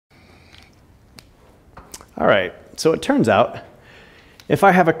All right, so it turns out if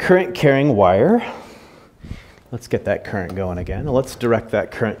I have a current carrying wire, let's get that current going again. Let's direct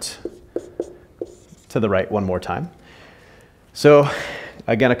that current to the right one more time. So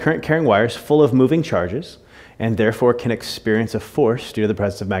again, a current carrying wire is full of moving charges and therefore can experience a force due to the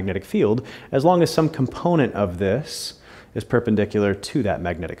presence of magnetic field as long as some component of this is perpendicular to that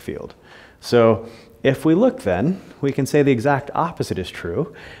magnetic field. So if we look then, we can say the exact opposite is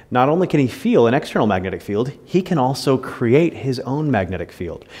true. Not only can he feel an external magnetic field, he can also create his own magnetic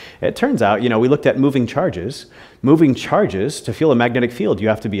field. It turns out, we looked at moving charges. Moving charges, to feel a magnetic field, you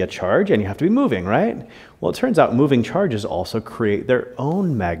have to be a charge and you have to be moving, right? Well, it turns out moving charges also create their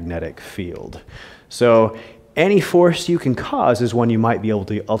own magnetic field. So any force you can cause is one you might be able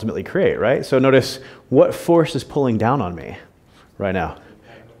to ultimately create, right? So notice what force is pulling down on me right now.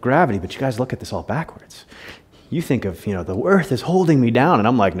 Gravity, but you guys look at this all backwards. You think of, the earth is holding me down, and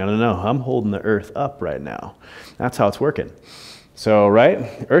I'm like, no, I'm holding the earth up right now. That's how it's working. So,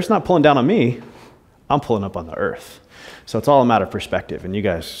 right, earth's not pulling down on me, I'm pulling up on the earth. So it's all a matter of perspective, and you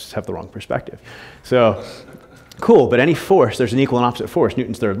guys have the wrong perspective. So, cool, but any force, there's an equal and opposite force,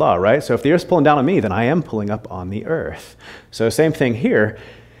 Newton's third law, right? So if the earth's pulling down on me, then I am pulling up on the earth. So same thing here,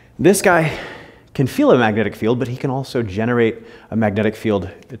 this guy can feel a magnetic field, but he can also generate a magnetic field,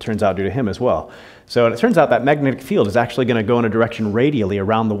 it turns out, due to him as well. So it turns out that magnetic field is actually going to go in a direction radially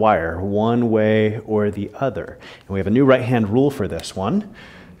around the wire, one way or the other. And we have a new right-hand rule for this one.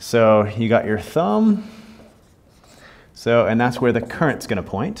 So you got your thumb, and that's where the current's going to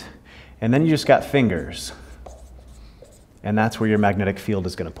point. And then you just got fingers, and that's where your magnetic field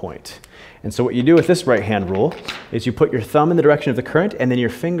is going to point. And so what you do with this right-hand rule is you put your thumb in the direction of the current and then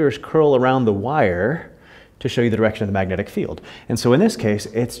your fingers curl around the wire to show you the direction of the magnetic field. And so in this case,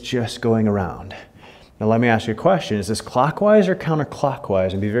 it's just going around. Now let me ask you a question. Is this clockwise or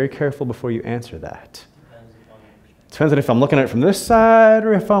counterclockwise? And be very careful before you answer that. Depends on if I'm looking at it from this side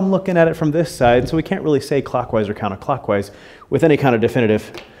or if I'm looking at it from this side. So we can't really say clockwise or counterclockwise with any kind of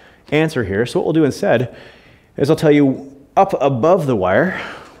definitive answer here. So what we'll do instead is I'll tell you up above the wire,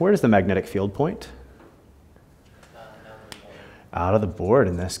 where does the magnetic field point? Out of the board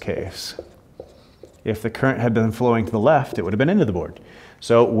in this case. If the current had been flowing to the left, it would have been into the board.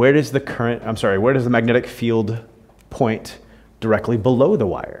 So where does where does the magnetic field point directly below the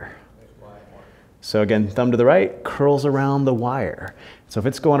wire? So again, thumb to the right, curls around the wire. So if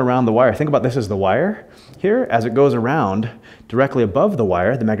it's going around the wire, think about this as the wire. Here, as it goes around, directly above the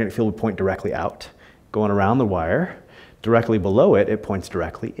wire, the magnetic field would point directly out. Going around the wire, directly below it, it points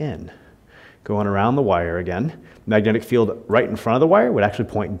directly in. Going around the wire again, magnetic field right in front of the wire would actually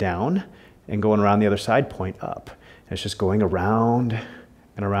point down, and going around the other side, point up. And it's just going around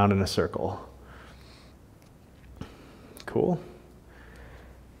and around in a circle. Cool.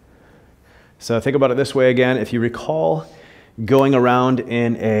 So think about it this way again. If you recall going around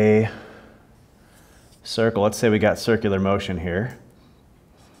in a circle, let's say we got circular motion here.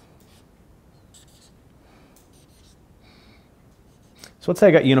 So let's say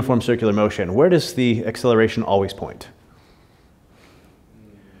I got uniform circular motion. Where does the acceleration always point?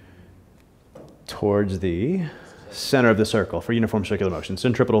 Towards the center of the circle for uniform circular motion,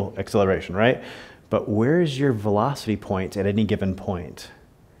 centripetal acceleration, right? But where's your velocity point at any given point?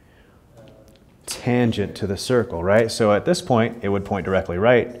 Tangent to the circle, right? So at this point, it would point directly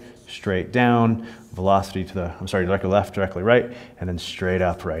right, straight down, velocity to the, directly left, directly right, and then straight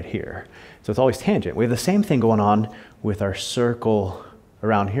up right here. So it's always tangent. We have the same thing going on with our circle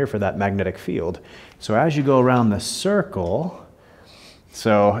around here for that magnetic field. So as you go around the circle,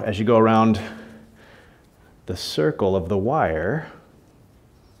 as you go around the circle of the wire,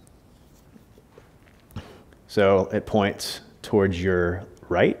 so it points towards your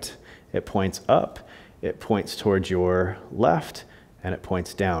right, it points up, it points towards your left, and it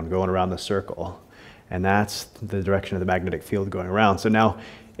points down, going around the circle. And that's the direction of the magnetic field going around. So now,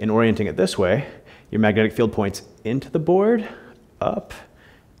 in orienting it this way, your magnetic field points into the board, up,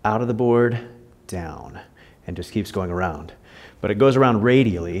 out of the board, down, and just keeps going around. But it goes around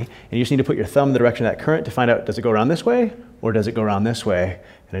radially, and you just need to put your thumb in the direction of that current to find out, does it go around this way, or does it go around this way?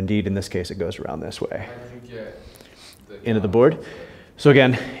 And indeed, in this case, it goes around this way. Into the board. So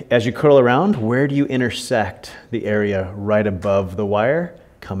again, as you curl around, where do you intersect the area right above the wire?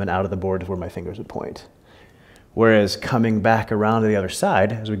 Coming out of the board is where my fingers would point. Whereas coming back around to the other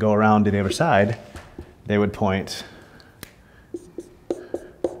side, as we go around to the other side, they would point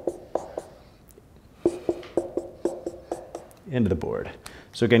into the board.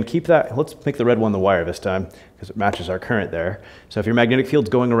 So again, keep that, let's make the red one the wire this time, because it matches our current there. So if your magnetic field's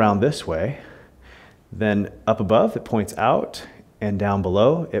going around this way, then up above, it points out, and down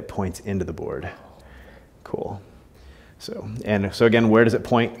below, it points into the board. Cool. So again, where does it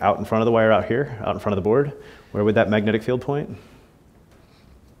point? Out in front of the wire out here, out in front of the board? Where would that magnetic field point?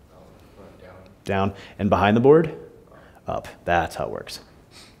 Down. And behind the board? Up. That's how it works.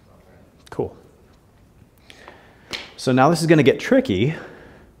 Cool. So now this is going to get tricky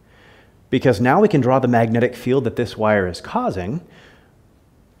because now we can draw the magnetic field that this wire is causing.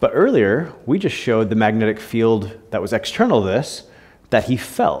 But earlier, we just showed the magnetic field that was external to this that he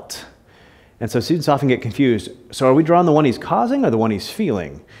felt. And so students often get confused. So are we drawing the one he's causing or the one he's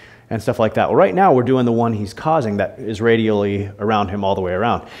feeling? And stuff like that. Well, right now we're doing the one he's causing that is radially around him all the way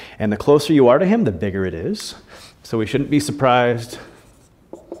around. And the closer you are to him, the bigger it is. So we shouldn't be surprised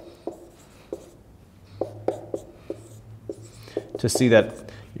to see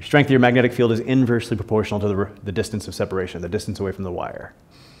that your strength of your magnetic field is inversely proportional to the distance of separation, the distance away from the wire.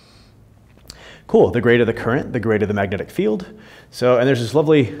 Cool, the greater the current, the greater the magnetic field. So, and there's this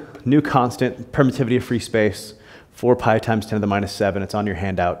lovely new constant, permittivity of free space, 4 pi times 10 to the minus 7. It's on your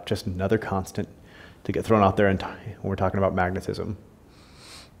handout, just another constant to get thrown out there when we're talking about magnetism.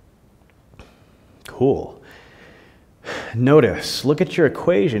 Cool. Notice, look at your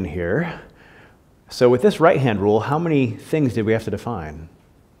equation here. So with this right-hand rule, how many things did we have to define?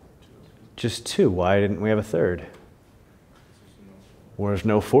 Just 2. Why didn't we have a third? There's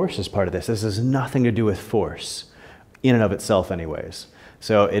no force as part of this. This has nothing to do with force, in and of itself anyways.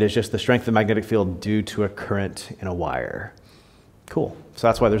 So it is just the strength of the magnetic field due to a current in a wire. Cool. So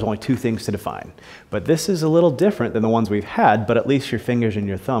that's why there's only 2 things to define. But this is a little different than the ones we've had, but at least your fingers and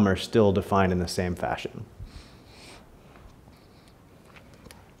your thumb are still defined in the same fashion.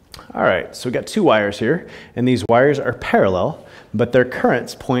 All right, so we've got 2 wires here, and these wires are parallel, but their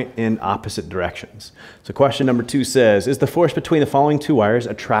currents point in opposite directions. So question number 2 says, is the force between the following 2 wires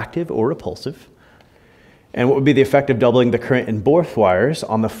attractive or repulsive? And what would be the effect of doubling the current in both wires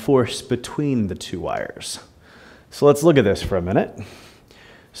on the force between the 2 wires? So let's look at this for a minute.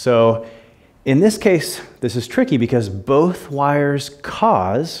 So in this case, this is tricky because both wires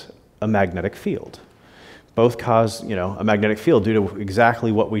cause a magnetic field. Both cause, a magnetic field due to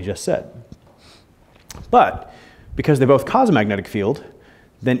exactly what we just said. But because they both cause a magnetic field,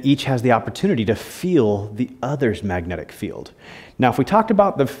 then each has the opportunity to feel the other's magnetic field. Now, if we talked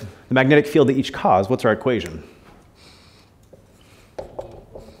about the magnetic field that each cause, what's our equation?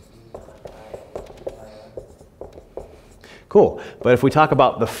 Cool. But if we talk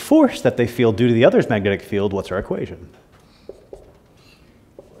about the force that they feel due to the other's magnetic field, what's our equation?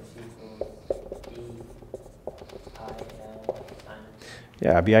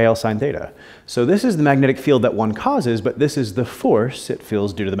 Yeah, BIL sine theta. So this is the magnetic field that one causes, but this is the force it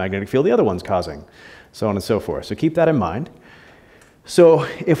feels due to the magnetic field the other one's causing, so on and so forth. So keep that in mind. So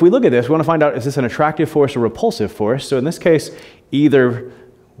if we look at this, we want to find out, is this an attractive force or repulsive force? So in this case, either,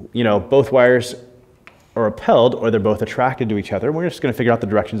 both wires are repelled or they're both attracted to each other. And we're just going to figure out the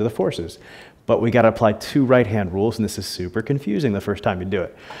directions of the forces. But we got to apply 2 right-hand rules, and this is super confusing the first time you do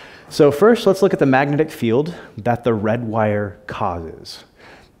it. So first, let's look at the magnetic field that the red wire causes.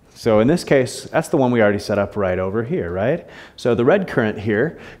 So in this case, that's the one we already set up right over here, right? So the red current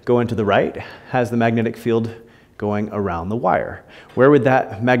here going to the right has the magnetic field going around the wire. Where would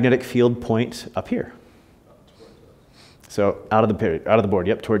that magnetic field point up here? So out of the board,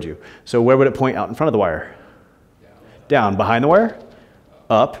 yep, towards you. So where would it point out in front of the wire? Down. Behind the wire?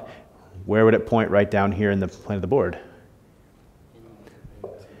 Up. Where would it point right down here in the plane of the board?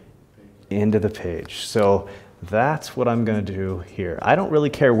 Into the page. So that's what I'm going to do here. I don't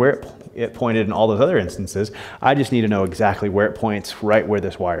really care where it pointed in all those other instances. I just need to know exactly where it points right where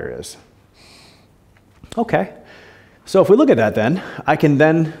this wire is. Okay. So if we look at that then, I can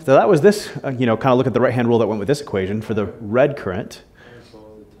then, so that was this, kind of look at the right-hand rule that went with this equation for the red current.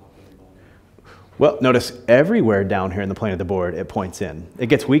 Well, notice everywhere down here in the plane of the board, it points in. It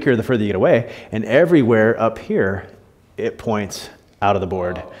gets weaker the further you get away, and everywhere up here, it points out of the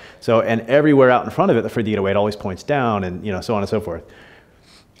board. So, and everywhere out in front of it, the further you get away, it always points down, and so on and so forth.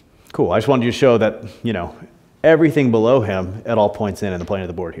 Cool, I just wanted you to show that, everything below him, it all points in the plane of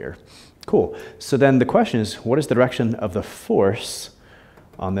the board here. Cool, so then the question is, what is the direction of the force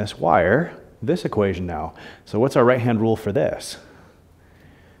on this wire? This equation now. So what's our right-hand rule for this?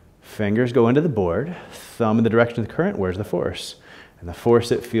 Fingers go into the board, thumb in the direction of the current, where's the force? And the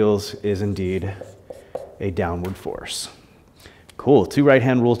force it feels is indeed a downward force. Cool, 2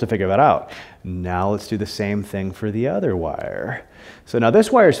 right-hand rules to figure that out. Now let's do the same thing for the other wire. So now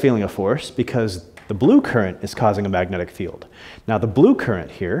this wire is feeling a force because the blue current is causing a magnetic field. Now the blue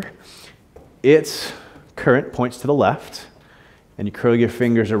current here, its current points to the left, and you curl your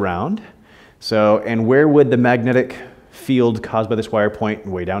fingers around. So, and where would the magnetic field caused by this wire point?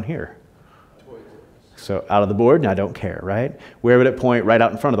 Way down here. So out of the board, I don't care, right? Where would it point? Right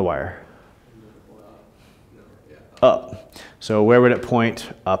out in front of the wire? Up. So where would it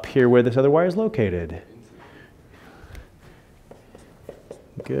point? Up here where this other wire is located.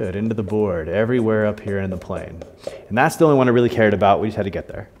 Good, into the board, everywhere up here in the plane. And that's the only one I really cared about. We just had to get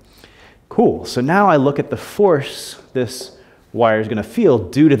there. Cool, so now I look at the force this wire is going to feel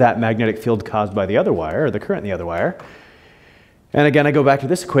due to that magnetic field caused by the other wire, or the current in the other wire. And again, I go back to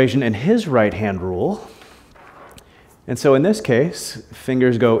this equation and his right-hand rule. And so in this case,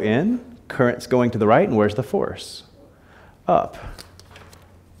 fingers go in, current's going to the right, and where's the force? Up.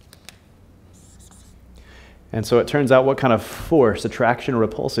 And so it turns out what kind of force, attraction or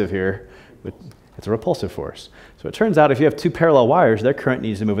repulsive here, it's a repulsive force. So it turns out if you have two parallel wires, their current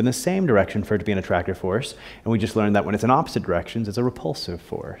needs to move in the same direction for it to be an attractive force. And we just learned that when it's in opposite directions, it's a repulsive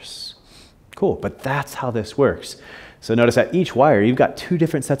force. Cool, but that's how this works. So notice at each wire, you've got two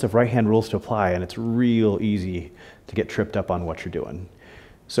different sets of right-hand rules to apply, and it's real easy to get tripped up on what you're doing.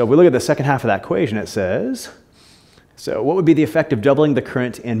 So if we look at the second half of that equation, it says, so what would be the effect of doubling the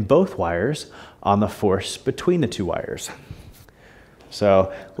current in both wires on the force between the two wires?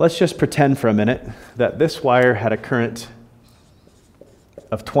 So let's just pretend for a minute that this wire had a current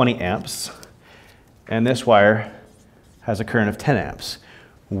of 20 amps, and this wire has a current of 10 amps.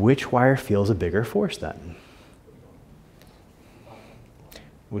 Which wire feels a bigger force then?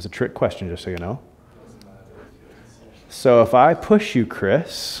 It was a trick question, just so you know. So if I push you,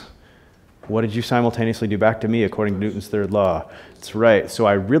 Chris, what did you simultaneously do back to me according to Newton's third law? That's right. So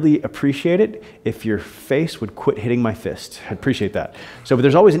I really appreciate it if your face would quit hitting my fist. I'd appreciate that. So but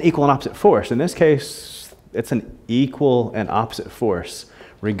there's always an equal and opposite force. In this case, it's an equal and opposite force,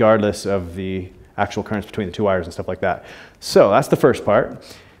 regardless of the actual currents between the two wires and stuff like that. So that's the first part.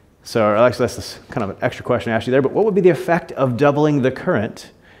 So actually, that's kind of an extra question I asked you there, but what would be the effect of doubling the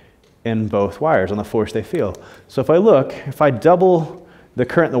current in both wires on the force they feel? So if I look, if I double the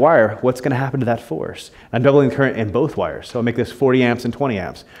current in the wire, what's going to happen to that force? I'm doubling the current in both wires, so I'll make this 40 amps and 20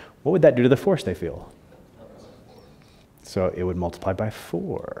 amps. What would that do to the force they feel? So it would multiply by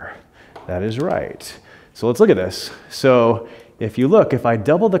 4. That is right. So let's look at this. So if you look, if I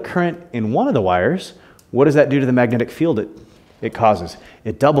double the current in one of the wires, what does that do to the magnetic field it causes?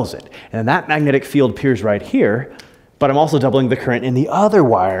 It doubles it. And that magnetic field appears right here, but I'm also doubling the current in the other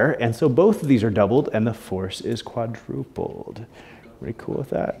wire, and so both of these are doubled, and the force is quadrupled. Pretty cool with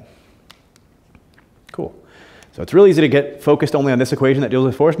that. Cool. So it's really easy to get focused only on this equation that deals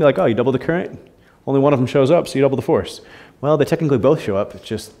with force and be like, oh, you double the current, only one of them shows up, so you double the force. Well, they technically both show up, it's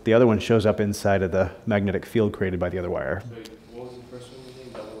just the other one shows up inside of the magnetic field created by the other wire. So what was the first one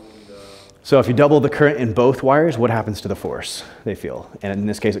again? Doubling the... So if you double the current in both wires, what happens to the force they feel? And in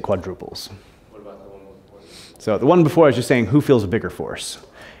this case, it quadruples. What about the one before? So the one before I was just saying who feels a bigger force,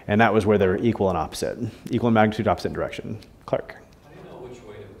 and that was where they're equal and opposite, equal in magnitude, opposite in direction. Clark.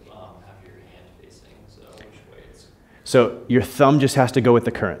 So your thumb just has to go with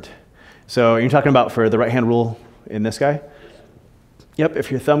the current. So you're talking about for the right-hand rule in this guy? Yep, if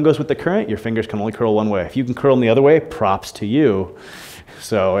your thumb goes with the current, your fingers can only curl one way. If you can curl them the other way, props to you.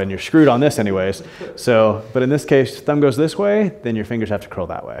 So, and you're screwed on this anyways. So, but in this case, thumb goes this way, then your fingers have to curl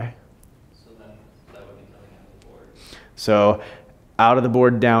that way. So then that would be coming out of the board. So out of the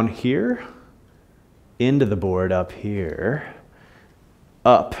board down here, into the board up here,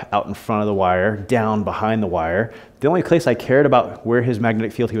 up out in front of the wire, down behind the wire. The only place I cared about where his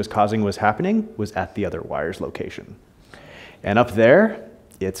magnetic field he was causing was happening was at the other wire's location. And up there,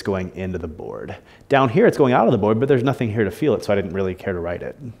 it's going into the board. Down here, it's going out of the board, but there's nothing here to feel it, so I didn't really care to write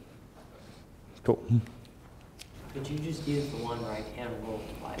it. Cool. Could you just use the one right-hand rule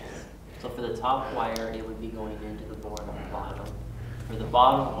twice? So for the top wire, it would be going into the board on the bottom. For the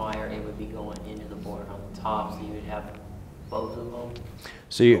bottom wire, it would be going into the board on the top, so you would have both of them.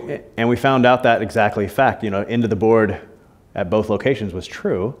 So and we found out that exactly fact, into the board at both locations was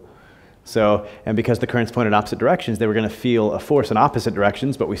true. So, and because the currents pointed in opposite directions, they were going to feel a force in opposite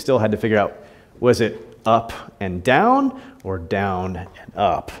directions, but we still had to figure out, was it up and down or down and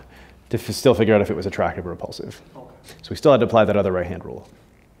up to still figure out if it was attractive or repulsive. Okay. So we still had to apply that other right-hand rule.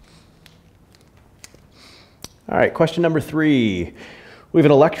 All right, question number 3. We have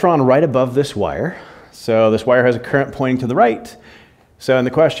an electron right above this wire. So this wire has a current pointing to the right. So and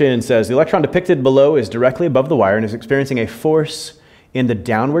the question says, the electron depicted below is directly above the wire and is experiencing a force in the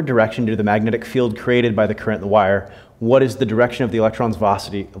downward direction due to the magnetic field created by the current in the wire. What is the direction of the electron's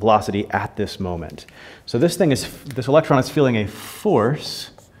velocity at this moment? So this electron is feeling a force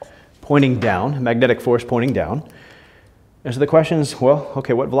pointing down, a magnetic force pointing down. And so the question is, well,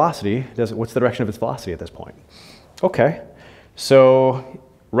 okay, what's the direction of its velocity at this point? Okay, so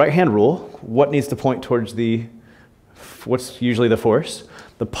right-hand rule, what needs to point towards what's usually the force?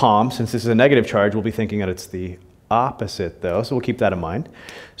 The palm. Since this is a negative charge, we'll be thinking that it's the opposite though, so we'll keep that in mind.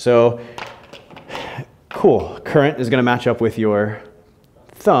 So, cool. Current is going to match up with your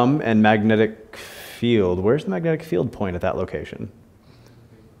thumb, and magnetic field. Where's the magnetic field point at that location?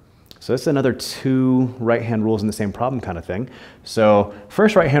 So that's another 2 right-hand rules in the same problem kind of thing. So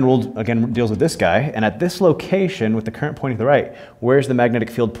first right-hand rule, again, deals with this guy, and at this location, with the current pointing to the right, where's the magnetic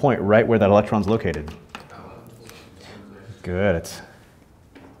field point? Right where that electron's located. Good. It's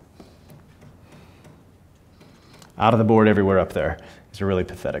out of the board everywhere up there. These are really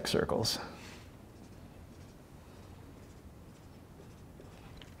pathetic circles.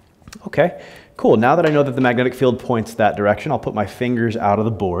 Okay, cool. Now that I know that the magnetic field points that direction, I'll put my fingers out of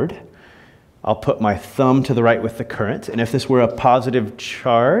the board. I'll put my thumb to the right with the current, and if this were a positive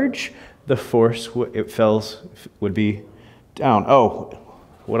charge, the force would be down. Oh,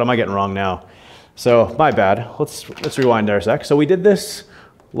 what am I getting wrong now? So, my bad. Let's rewind there a sec. So we did this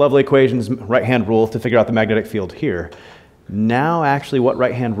lovely equations right-hand rule to figure out the magnetic field here. Now, actually, what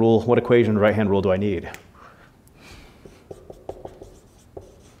equation right-hand rule do I need?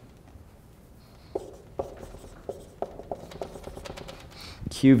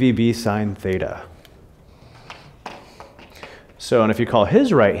 QVB sine theta. So, and if you call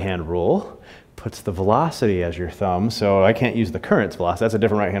his right-hand rule, puts the velocity as your thumb, so I can't use the current's velocity. That's a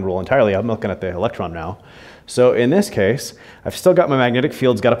different right-hand rule entirely. I'm looking at the electron now. So in this case, I've still got my magnetic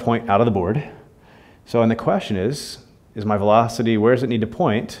field's got to point out of the board. So, and the question is my velocity, where does it need to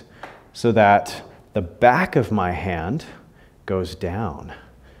point so that the back of my hand goes down?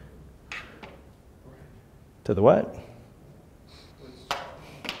 To the what?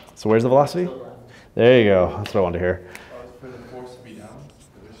 So where's the velocity? There you go. That's what I wanted to hear. For the force to be down?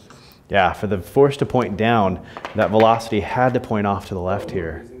 Yeah, for the force to point down, that velocity had to point off to the left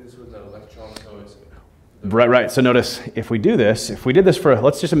here. This was an electron, so it's... Right. So notice, if we did this for,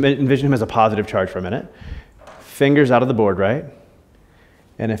 let's just envision him as a positive charge for a minute. Fingers out of the board, right?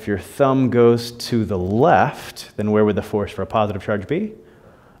 And if your thumb goes to the left, then where would the force for a positive charge be?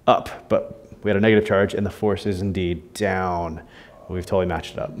 Up. But we had a negative charge, and the force is indeed down. We've totally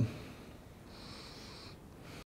matched it up.